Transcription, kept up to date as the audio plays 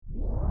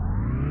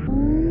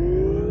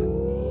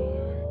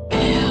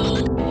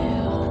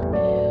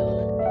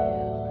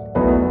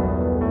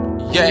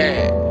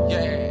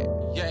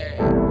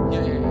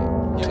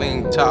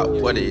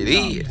Cleantop, what it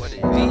is.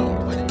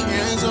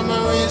 Hands on my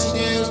wrist,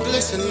 hands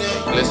glistening.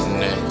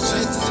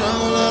 Shit so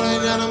loud, I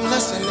got them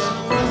listening.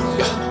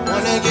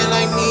 Wanna get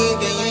like me,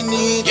 then you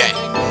need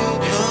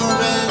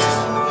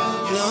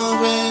no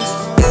rest.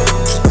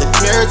 The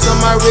carrots on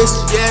my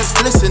wrist, yeah, it's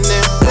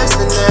glistening.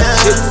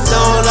 Shit so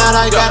loud,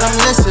 I got them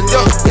listening.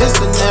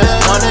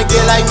 Wanna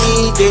get like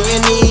me, then you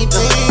need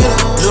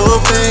blue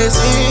face.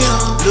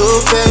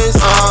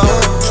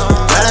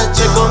 Gotta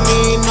check on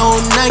me, no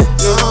Nike.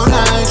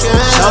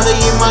 Shawty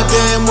in my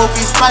bed,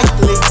 movie Spike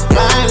Lee.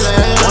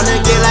 Wanna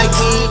get like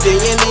me, then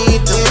you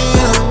need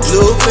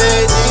blue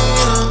face.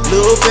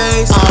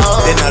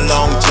 Been a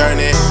long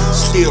journey,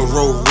 still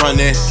road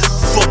running.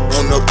 Fuck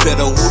on the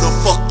better, who the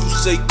fuck you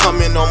say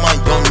coming on my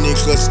young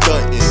nigga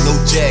stunting? No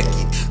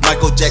jacket,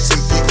 Michael Jackson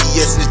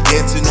VVS is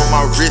dancing on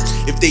my wrist.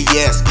 If they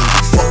asking,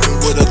 you fucking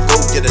with a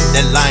go-getter,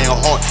 that lion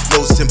heart,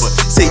 no Simba.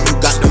 Say you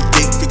got them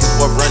big figures,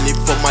 boy, running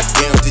for my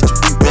damn ditch. You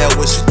be bad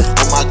with shit.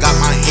 Oh my God,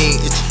 my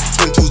hand itch.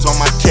 Twin twos on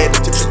my caddy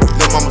tipping.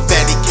 No mama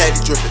fatty caddy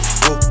dripping.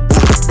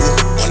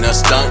 When a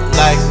stunt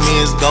like me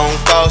is gon'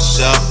 cost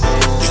ya.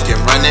 You can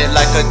run it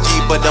like a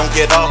G, but don't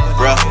get off,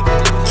 bruh.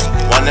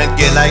 Wanna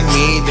get like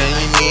me, then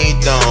you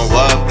need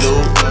what blue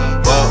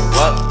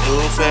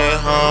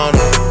fan,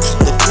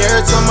 The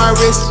carrots on my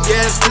wrist,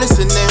 yeah, it's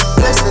glistening.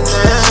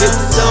 Shit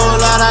so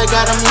loud, I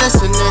got them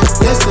listening.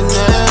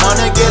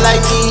 Wanna get like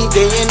me,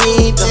 then you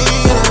need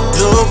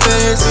blue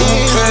face.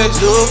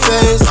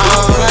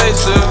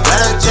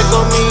 Gotta check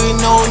on me,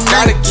 no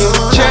Gotta keep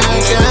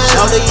checking, nigga.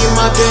 Shawty in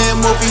my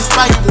bed, movie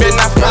Spike Lee.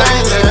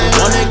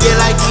 Wanna get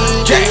like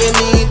me, then you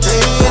need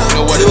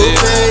blue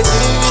face.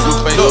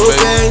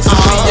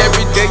 See,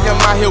 every day I'm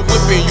out here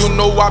whipping, you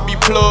know I be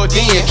plugged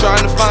in.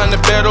 Trying to find a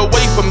better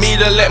way for me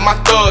to let my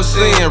thugs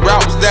in.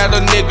 Routes that a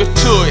nigga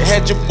took,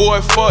 had your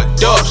boy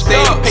fucked up.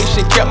 Stayed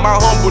patient, kept my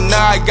humble,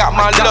 now I got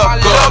my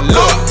luck up.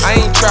 Look, I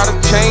ain't try to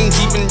change,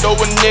 even though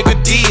a nigga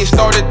did.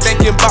 Started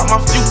thinking about my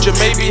future,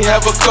 maybe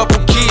have a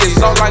couple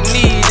kids. All I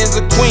need is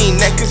a queen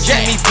that can see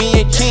me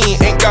being king.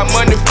 Ain't got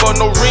money for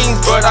no rings,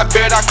 but I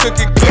bet I cook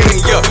it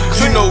clean. Yeah,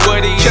 you know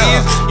what it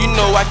is, you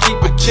know I keep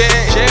a check.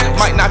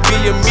 Might not be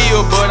a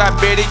meal, but I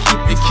bet it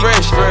keep it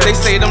fresh. They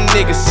say them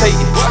niggas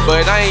Satan,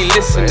 but I ain't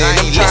listening.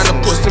 I'm trying to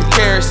put some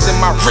carrots in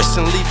my wrist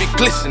and leave it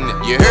glistening.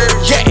 You heard?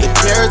 Yeah. The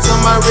carrots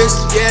on my wrist,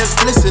 yeah, it's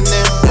glistening.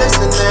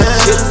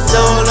 Shit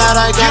so loud,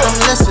 I got them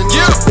listening.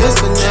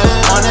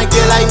 Wanna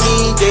get like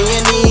me, then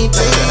you need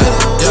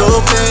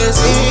blue face.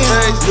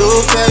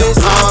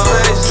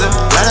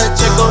 Gotta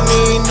check on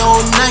me, no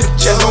Nike.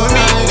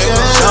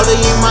 Shawty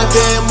in my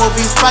bed,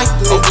 movie Spike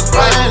Lee.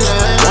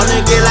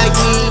 Wanna get like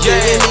me, then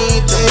you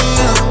need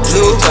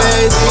blue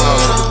face.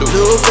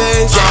 Blue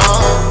face,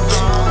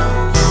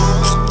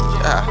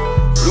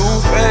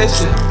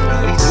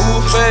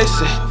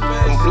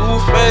 them blue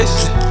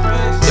faces.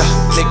 Yeah,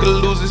 nigga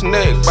lose his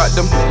neck by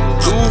them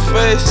blue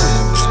faces.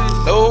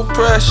 No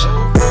pressure.